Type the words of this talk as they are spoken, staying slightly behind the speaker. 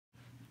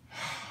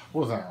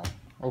What's on?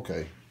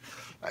 Okay.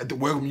 I'd like to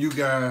welcome you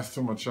guys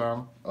to my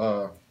channel.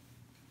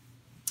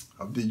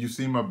 Did you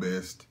see my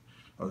best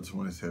of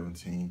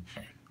 2017?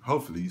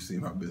 Hopefully you see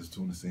my best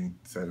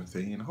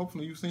 2017.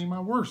 Hopefully you seen my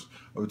worst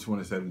of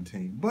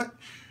 2017. But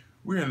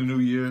we're in the new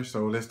year,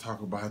 so let's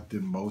talk about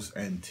the most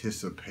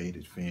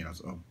anticipated films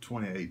of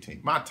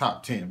 2018. My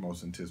top 10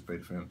 most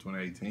anticipated films of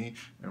 2018.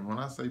 And when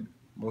I say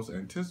most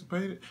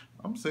anticipated,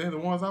 I'm saying the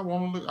ones I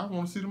want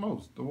to see the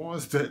most. The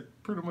ones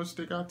that pretty much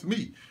stick out to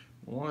me.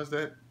 The ones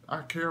that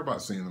I care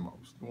about seeing the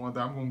most. The ones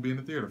that I'm going to be in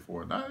the theater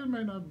for. Now, it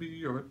may not be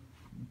your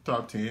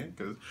top 10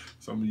 because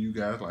some of you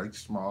guys like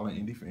small and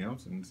indie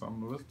films, and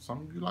some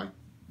of you like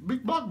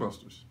big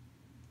blockbusters.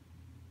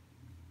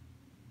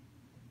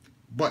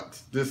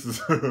 But this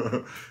is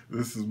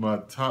this is my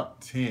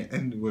top 10,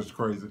 and what's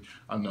crazy,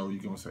 I know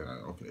you're gonna say,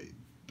 okay,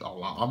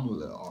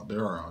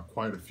 there are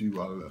quite a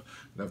few I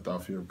left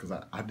off here because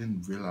I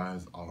didn't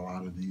realize a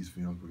lot of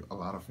films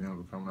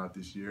were coming out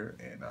this year,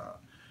 and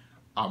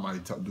I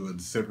might do a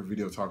separate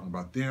video talking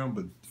about them,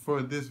 but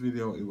for this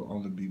video, it will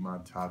only be my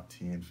top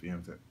 10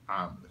 films that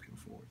I'm looking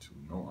forward to.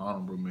 No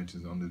honorable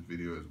mentions on this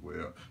video as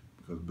well,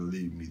 because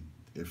believe me,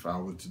 if I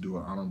were to do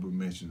an honorable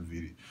mention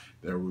video,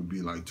 there would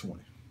be like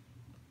 20.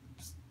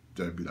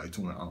 There'd be like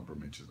 20 honorable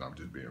mentions. I'm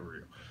just being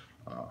real.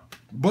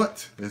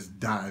 But let's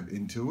dive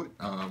into it.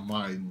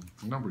 My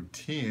number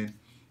 10,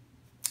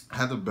 I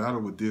had to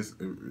battle with this.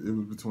 It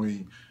was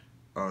between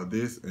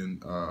this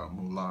and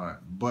Mulan,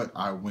 but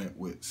I went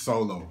with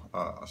Solo,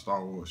 A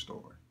Star Wars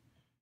Story.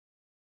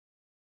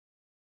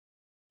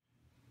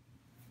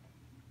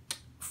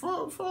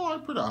 For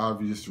like pretty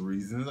obvious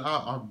reasons,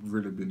 I've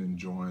really been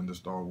enjoying the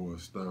Star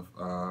Wars stuff.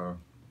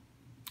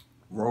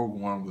 Rogue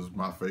One was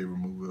my favorite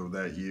movie of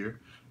that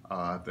year.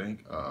 I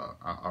think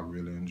I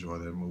really enjoy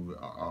that movie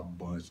a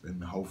bunch,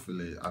 and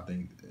hopefully,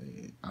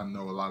 I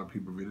know a lot of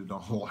people really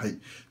don't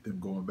like them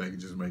going back and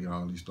just making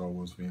all these Star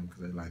Wars films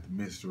because they like the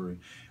mystery.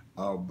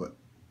 But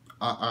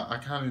I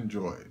kind of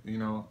enjoy it, you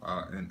know.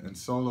 And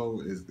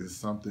Solo is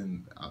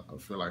something I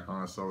feel like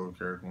Han Solo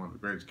character, one of the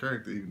greatest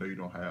characters, even though you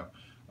don't have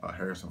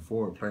Harrison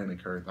Ford playing the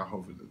character. I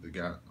hope that the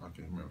guy, I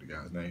can't remember the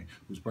guy's name,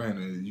 who's playing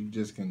it, you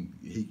just can,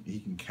 he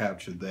can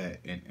capture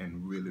that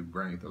and really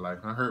bring it to life.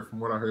 And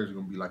from what I heard, it's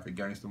going to be like a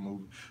gangster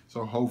movie.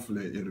 So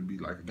hopefully it'll be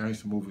like a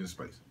gangster movie in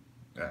space.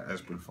 That's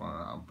pretty fun.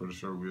 I'm pretty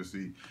sure we'll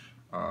see,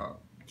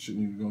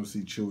 you're going to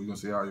see Chewie, you're going to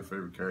see all your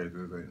favorite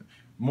characters. And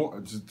more,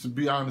 to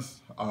be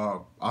honest,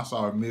 I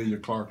saw Emilia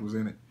Clarke was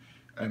in it,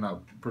 and I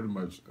pretty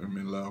much am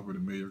in love with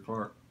Emilia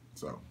Clarke.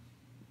 So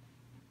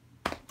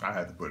I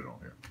had to put it on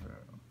here.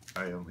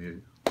 I am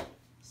here.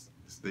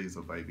 It's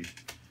Diesel, baby.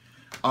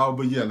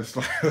 But yeah, let's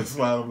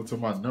slide over to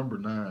my number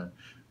 9,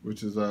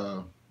 which is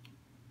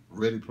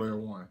Ready Player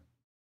One.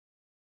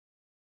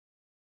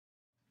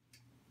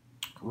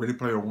 Ready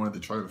Player One,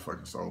 the trailer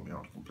fucking sold me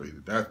on it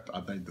completely.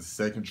 I think the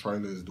second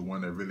trailer is the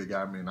one that really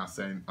got me, and I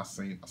saw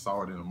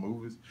it in the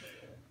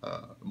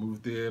movie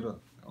theater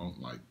on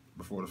like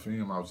before the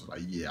film. I was just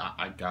like, yeah,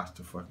 I got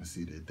to fucking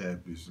see that.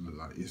 That bitch look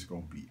like it's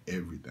gonna be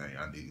everything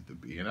I need it to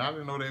be, and I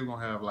didn't know they were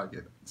gonna have like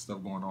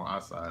stuff going on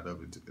outside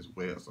of it as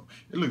well. So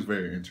it looks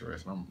very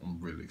interesting. I'm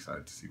really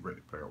excited to see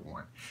Ready Player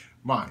One.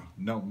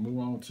 Move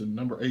on to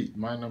number 8.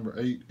 My number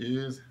 8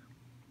 is,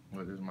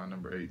 what is my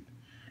number 8?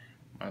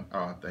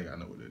 I think I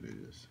know what it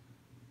is.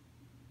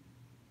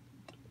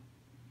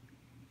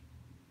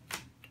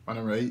 My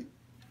number 8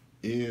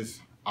 is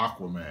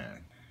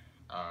Aquaman.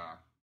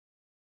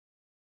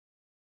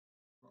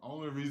 The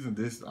only reason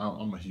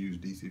I'm a huge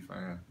DC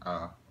fan,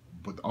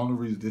 but the only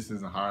reason this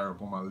isn't higher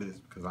up on my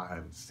list because I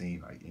haven't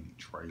seen like any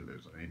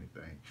trailers or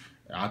anything.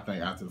 I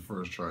think after the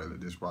first trailer,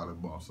 this probably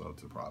bumps up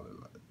to probably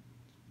like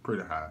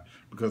pretty high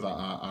because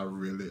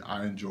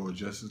I enjoy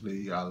Justice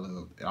League. I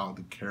love all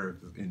the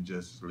characters in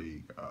Justice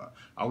League.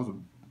 I was a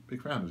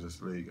big fan of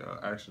Justice League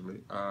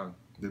actually.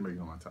 Didn't make it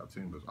on my top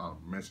 10, but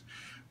I'll mention.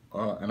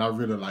 And I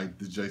really like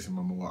the Jason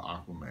Momoa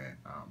Aquaman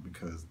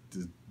because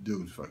this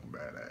dude's fucking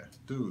badass.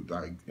 Dude,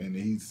 like, and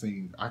he's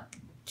seen,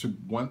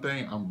 one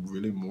thing I'm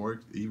really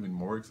even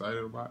more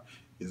excited about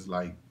is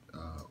like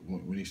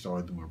when he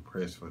started doing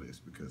press for this,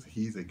 because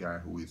he's a guy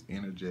who is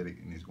energetic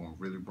and is going to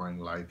really bring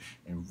life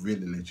and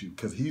really let you,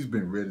 because he's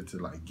been ready to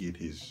like get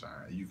his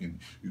shine. You can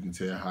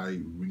tell how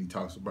when he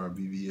talks about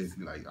BVS,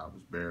 he like, I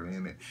was barely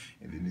in it,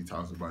 and then he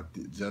talks about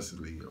the Justice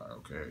League, like,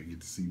 okay, I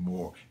get to see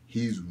more.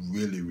 He's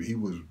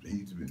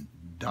been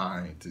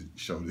dying to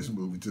show this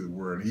movie to the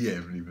world. He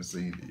haven't even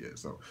seen it yet.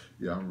 So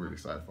yeah, I'm really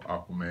excited for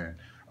Aquaman.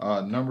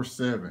 Number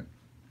 7,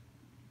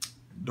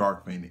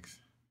 Dark Phoenix.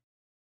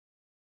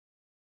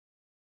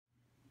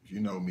 If you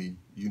know me,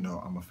 you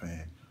know I'm a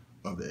fan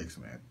of the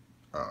X-Men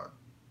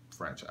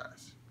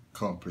franchise,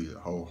 completely,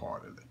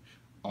 wholeheartedly.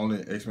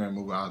 Only X-Men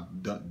movie I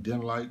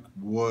didn't like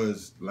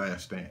was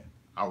Last Stand.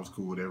 I was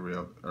cool with every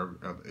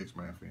other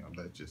X-Men film.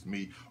 That's just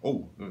me.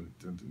 Oh,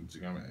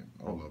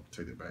 hold up,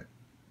 take that back.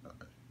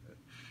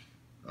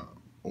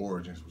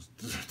 Origins was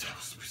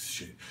that was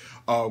shit.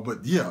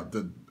 But yeah,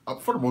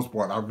 for the most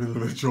part, I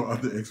really enjoy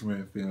other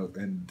X-Men films,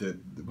 and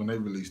when they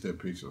released that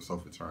picture of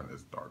Sophie Turner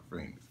as Dark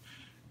Phoenix,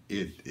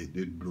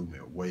 it blew me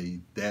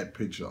away. That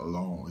picture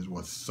alone is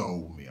what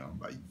sold me. I'm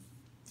like,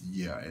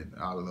 yeah, and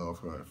I love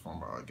her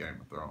from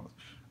Game of Thrones.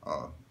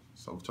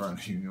 So turn,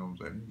 you know what I'm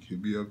saying?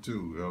 He'd be up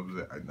too. You know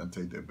what I'm saying? I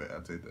take that back. I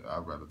take that.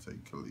 I'd rather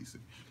take Khaleesi.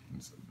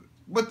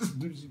 But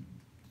this,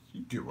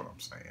 you get what I'm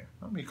saying.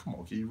 I mean, come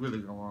on, can you really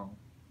go wrong?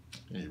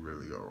 Can you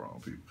really go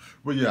wrong, people?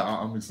 But yeah,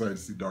 I'm excited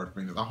to see Dark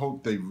Phoenix. I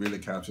hope they really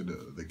capture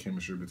the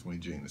chemistry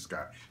between Jean and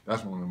Scott.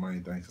 That's one of the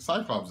main things.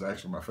 Cyclops is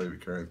actually my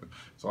favorite character,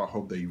 so I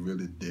hope they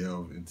really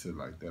delve into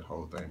like that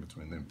whole thing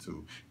between them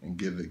two and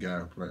give the guy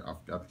who play, I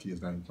forgot the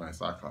kid's name playing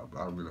Cyclops,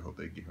 but I really hope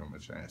they give him a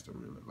chance to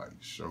really like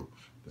show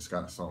the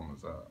Scott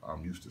Summers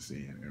I'm used to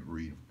seeing and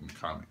reading in the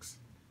comics.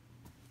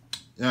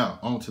 Now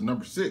on to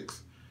number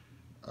 6.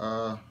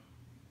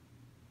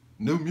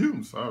 New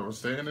Mutants. We're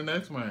staying in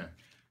X-Men.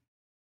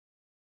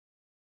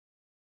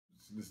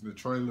 Listen to the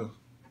trailer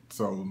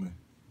sold me.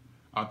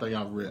 I think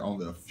I've read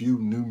only a few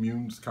New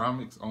Mutants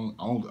comics. I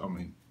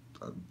mean,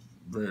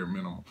 very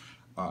minimal.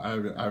 I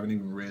haven't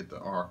even read the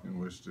arc in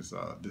which this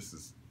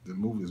is the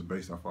movie is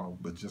based off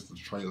of, but just the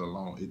trailer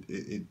alone,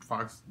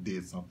 Fox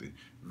did something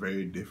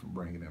very different,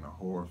 bringing in a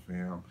horror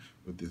film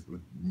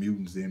with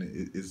mutants in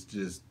it. It's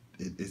just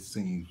it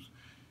seems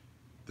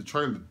the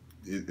trailer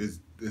it's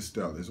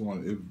stellar.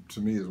 To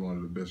me, it's one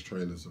of the best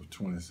trailers of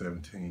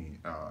 2017,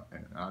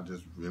 and I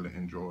just really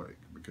enjoy it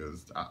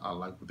because I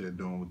like what they're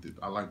doing with it.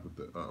 I like what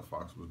the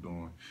Fox was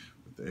doing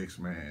with the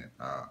X-Men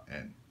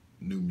and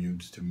New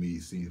Mutants. To me,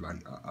 seems like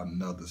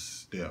another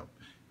step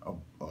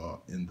of,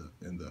 in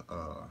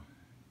the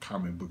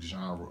comic book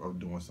genre of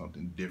doing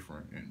something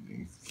different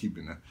and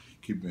keeping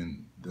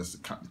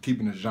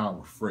the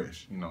genre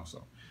fresh. You know,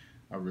 so.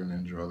 I really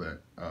enjoy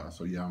that.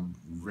 So yeah, I'm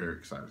very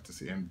excited to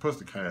see it. And plus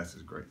the cast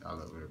is great. I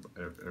love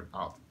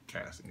all the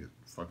casting is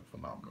fucking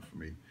phenomenal for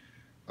me.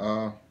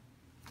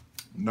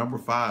 Number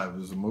 5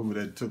 is a movie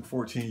that took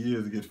 14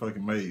 years to get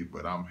fucking made,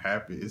 but I'm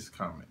happy it's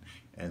coming.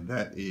 And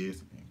that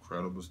is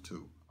Incredibles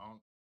 2.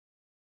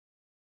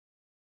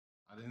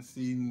 I didn't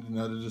see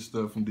none of the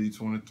stuff from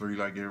D23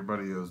 like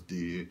everybody else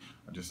did.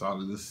 I just saw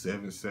the little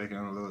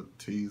 7-second little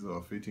teaser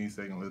or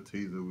 15-second little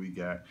teaser we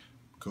got.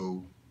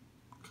 Cool.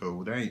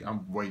 Cool.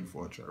 I'm waiting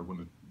for a trailer when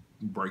to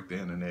break the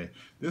internet.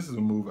 This is a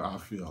movie I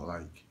feel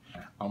like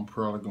I'm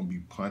probably gonna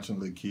be punching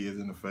little kids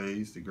in the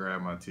face to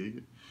grab my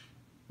ticket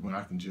when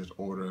I can just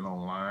order it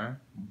online.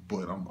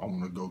 But I'm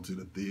gonna go to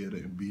the theater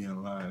and be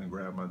in line and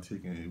grab my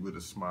ticket with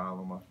a smile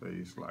on my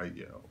face, like,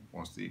 yeah, I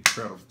want to see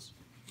Incredibles.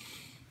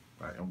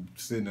 Like I'm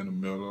sitting in the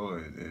middle,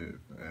 and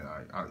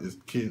it's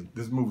kids.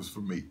 This movie's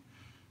for me,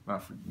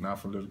 not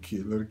for little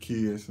kids. Little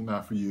kids,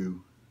 not for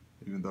you.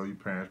 Even though your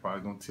parents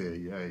probably gonna tell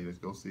you, hey, let's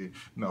go see it.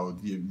 No,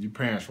 your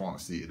parents want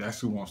to see it. That's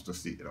who wants to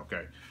see it,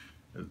 okay?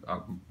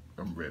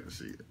 I'm ready to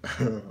see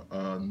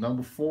it.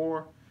 Number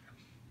 4,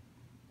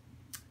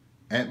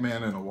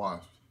 Ant-Man and the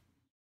Wasp.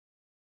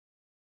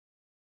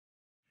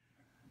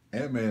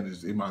 Ant-Man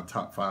is in my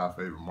top 5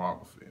 favorite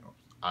Marvel films.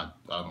 I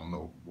don't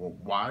know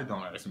why.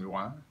 Don't ask me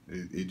why.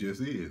 It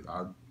just is.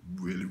 I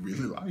really,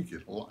 really like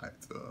it a lot.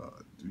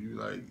 Do you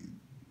like,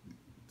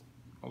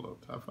 hold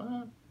up, top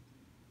 5?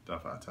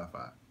 Top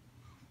 5.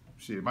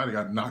 Shit, it might have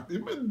got knocked.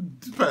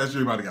 This past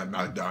year, it might have got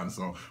knocked down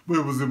some, but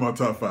it was in my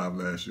top 5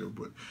 last year.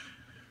 But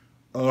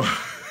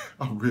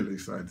I'm really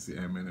excited to see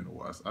Ant-Man and the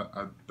Wasp.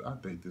 I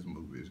think this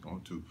movie is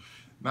going to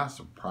not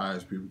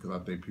surprise people because I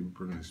think people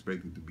pretty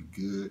expect it to be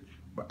good,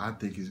 but I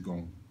think it's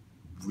going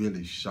to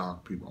really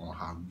shock people on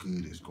how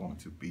good it's going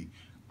to be.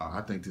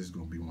 I think this is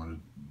going to be one of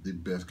the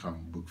best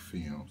comic book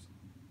films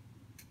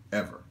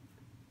ever.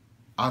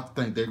 I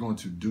think they're going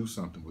to do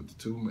something with the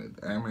two,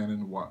 Ant-Man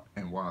and the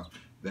Wasp,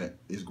 that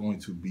is going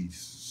to be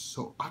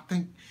so. I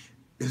think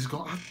it's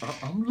going.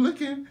 I'm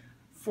looking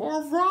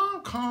for a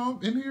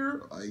rom-com in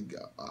here, like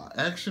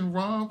action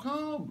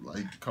rom-com.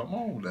 Like, come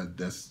on,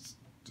 that's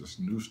just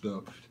new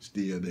stuff.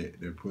 Still,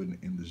 they're putting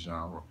in the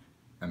genre,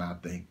 and I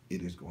think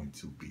it is going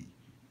to be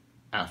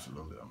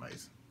absolutely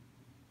amazing.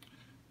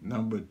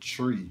 Number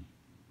 3.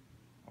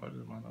 What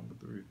is my number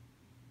 3?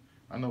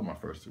 I know my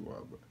first 2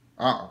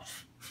 are,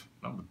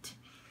 but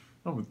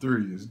number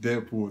 3 is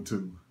Deadpool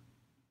 2.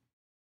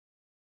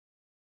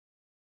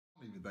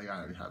 I don't even think I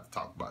have to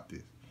talk about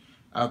this.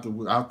 I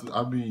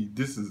mean,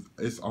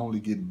 it's only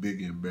getting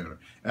bigger and better.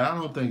 And I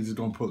don't think it's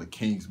gonna pull a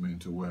Kingsman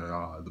to where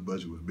the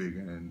budget was bigger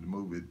and the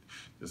movie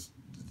just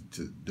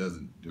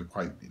doesn't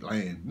quite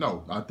land.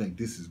 No, I think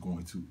this is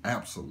going to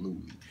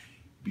absolutely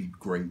be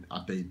great. I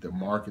think the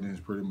marketing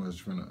is pretty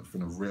much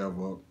finna rev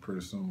up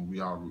pretty soon.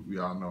 We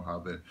all know how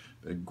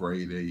that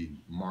grade A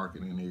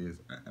marketing is,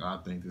 and I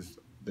think this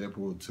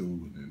Deadpool 2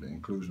 and the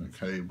inclusion of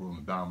Cable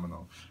and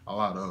Domino, a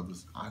lot of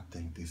others, I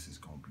think this is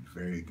going to be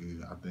very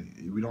good. I think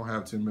we don't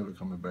have Tim Miller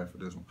coming back for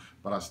this one,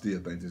 but I still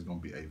think this is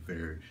going to be a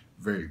very,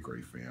 very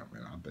great film.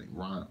 And I think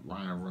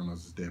Ryan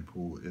Reynolds'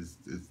 Deadpool is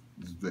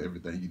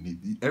everything you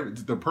need.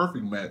 It's the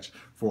perfect match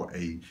for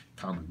a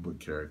comic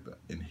book character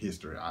in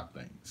history, I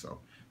think.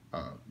 So,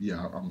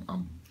 yeah,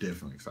 I'm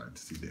definitely excited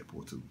to see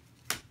Deadpool 2.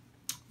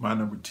 My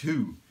number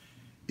 2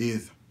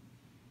 is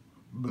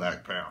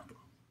Black Panther.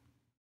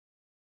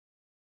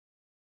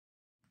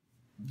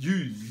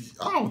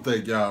 I don't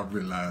think y'all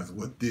realize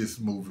what this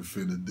movie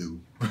finna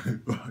do.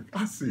 Like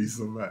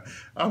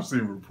I've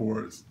seen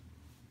reports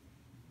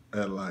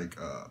at like,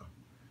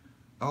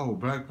 oh,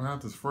 Black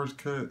Panther's first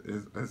cut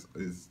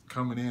is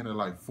coming in at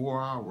like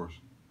 4 hours.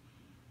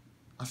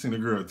 I seen a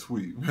girl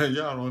tweet, man,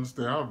 y'all don't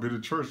understand. I've been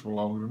in church for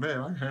longer than that.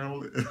 I can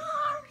handle it.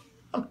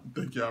 I don't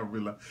think y'all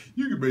realize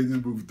you can make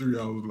this movie 3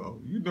 hours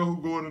long. You know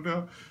who going in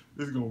there?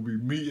 It's gonna be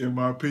me and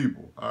my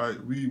people. All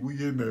right, we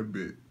in that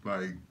bit,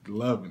 like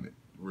loving it,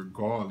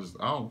 regardless.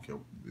 I don't care.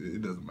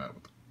 It doesn't matter.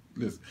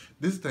 Listen,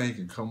 this thing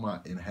can come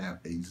out and have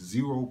a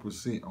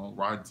 0% on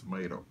Rotten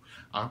Tomato.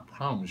 I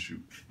promise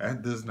you,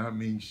 that does not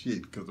mean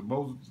shit because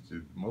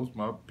most of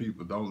my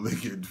people don't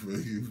look at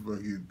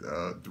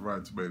the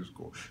Rotten Tomato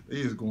score. They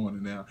is going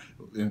in there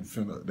and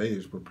they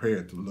is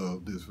prepared to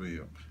love this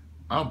film.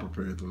 I'm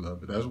prepared to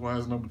love it. That's why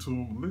it's number 2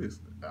 on the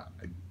list.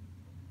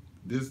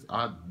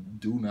 I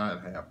do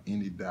not have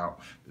any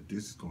doubt that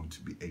this is going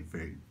to be a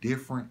very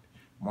different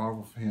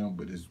Marvel film,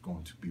 but it's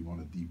going to be one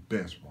of the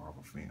best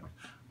Marvel films.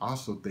 I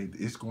also think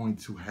that it's going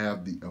to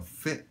have the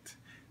effect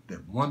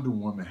that Wonder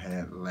Woman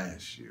had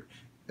last year.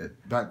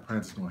 That Black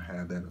Panther's going to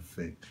have that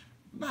effect.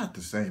 Not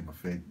the same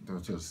effect to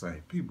the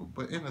same people,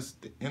 but in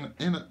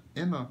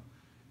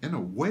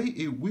a way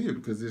it will,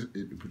 because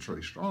it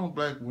portrays strong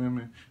black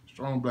women,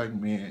 strong black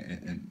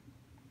men,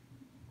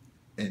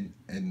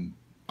 and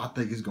I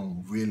think it's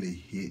gonna really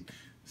hit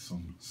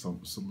some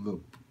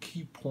little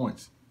key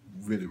points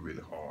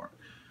really hard.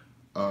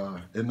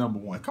 And number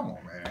 1, come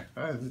on, man,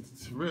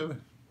 it's really,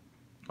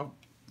 oh,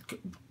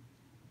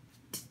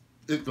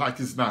 it's like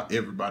it's not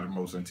everybody's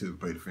most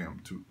anticipated film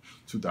to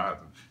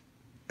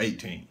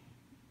 2018.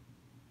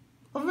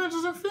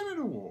 Avengers: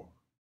 Infinity War.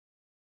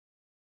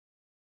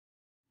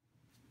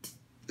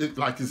 It's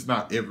like it's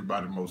not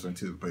everybody's most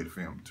anticipated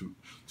film to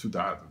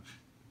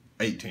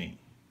 2018.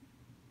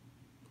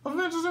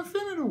 Avengers: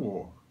 Infinity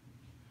War.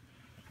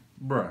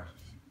 Bruh,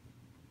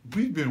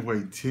 we've been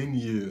waiting 10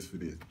 years for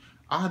this.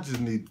 I've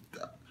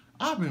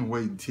been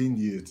waiting 10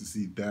 years to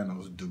see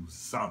Thanos do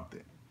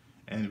something.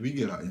 And we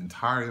get an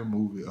entire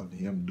movie of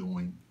him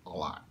doing a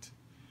lot.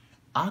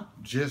 Now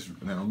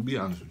I'm gonna be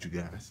honest with you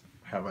guys.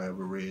 Have I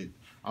ever read?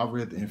 I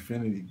read the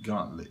Infinity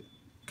Gauntlet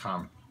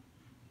comic.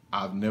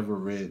 I've never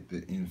read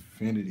the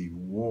Infinity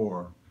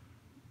War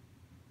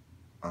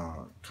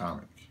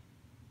comic.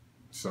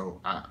 So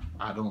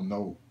I don't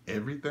know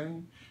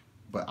everything,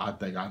 but I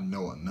think I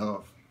know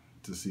enough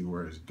to see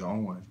where it's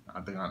going.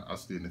 I think I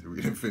still need to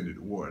read Infinity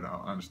War, and I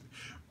understand.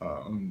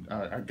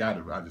 I got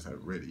it, but I just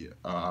haven't read it yet.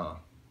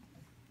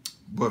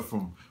 But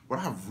from what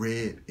I've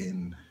read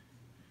in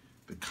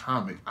the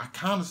comic, I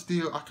kind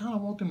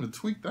of want them to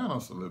tweak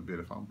Thanos a little bit,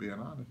 if I'm being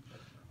honest.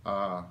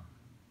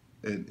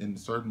 In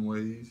certain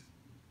ways,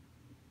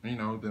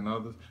 than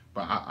others.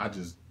 But I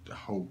just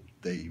hope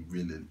they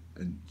really,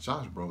 and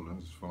Josh Brolin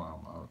is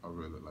phenomenal. I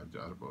really like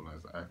Josh Brolin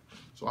as an actor.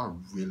 So I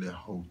really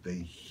hope they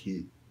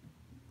hit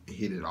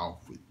it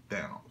off with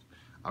Thanos.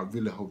 I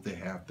really hope they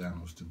have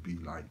Thanos to be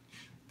like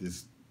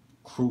this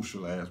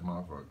crucial ass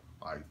motherfucker,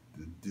 like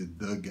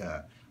the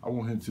guy. I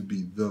want him to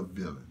be the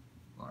villain.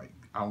 Like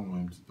I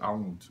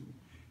want to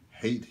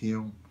hate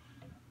him.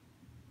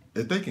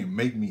 If they can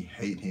make me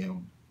hate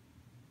him,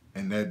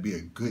 and that'd be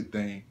a good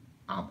thing,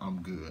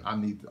 I'm good. I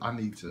need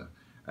to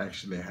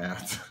actually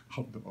have to.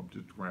 I'm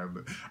just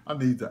rambling. I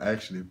need to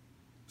actually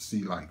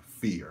see like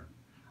fear.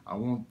 I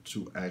want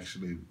to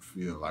actually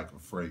feel like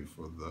afraid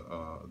for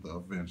the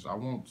Avengers. I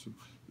want to,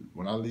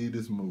 when I leave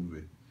this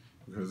movie,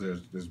 because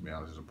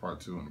there's a part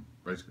 2 and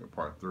basically a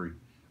part 3.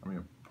 I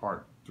mean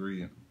part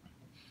 3 and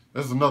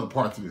there's another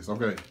part to this.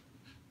 Okay,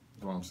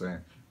 that's what I'm saying.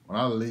 When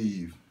I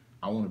leave,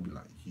 I want to be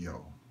like,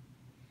 yo,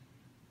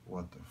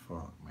 what the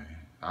fuck,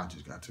 man? I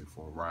just got took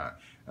for a ride.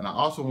 And I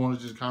also want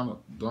to just kind of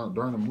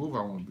during the movie,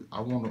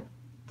 I want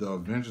the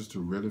Avengers to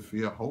really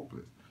feel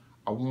hopeless.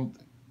 I want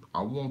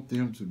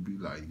them to be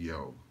like,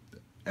 yo,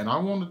 and I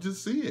want to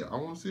just see it. I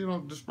want to see it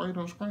on displayed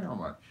on screen. I'm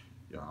like,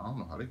 yo, I don't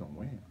know how they're gonna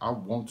win. I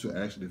want to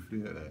actually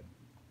feel that,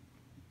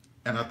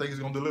 and I think he's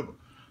gonna deliver.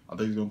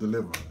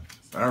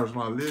 So that was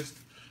my list.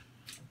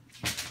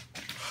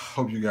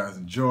 Hope you guys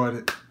enjoyed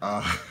it.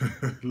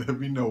 Let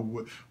me know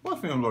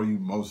what film are you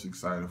most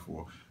excited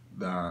for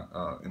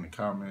down in the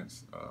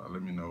comments.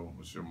 Let me know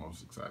what's your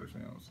most excited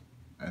films,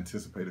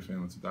 anticipated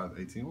film in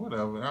 2018,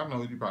 whatever. I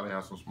know you probably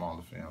have some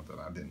smaller films that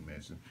I didn't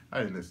mention.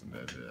 Hey, listen,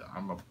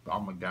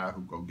 I'm a guy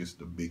who go gets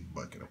the big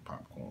bucket of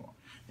popcorn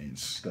and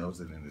stuffs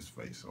it in his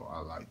face, so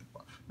I like the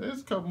pop.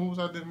 There's a couple movies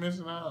I didn't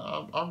mention.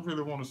 I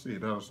really want to see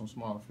it. There are some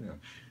smaller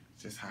films.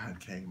 Just how it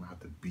came out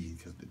to be,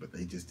 but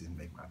they just didn't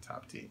make my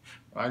top 10.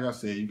 Like I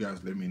said, you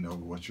guys let me know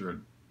what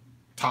your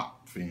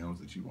top films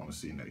that you want to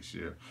see next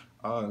year.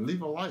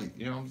 Leave a like,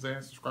 you know what I'm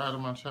saying? Subscribe to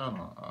my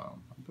channel. I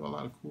do a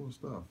lot of cool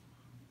stuff.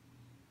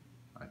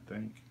 I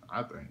think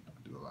I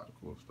do a lot of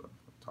cool stuff.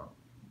 I talk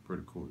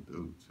pretty cool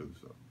dude too,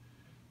 so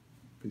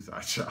peace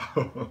out,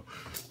 y'all.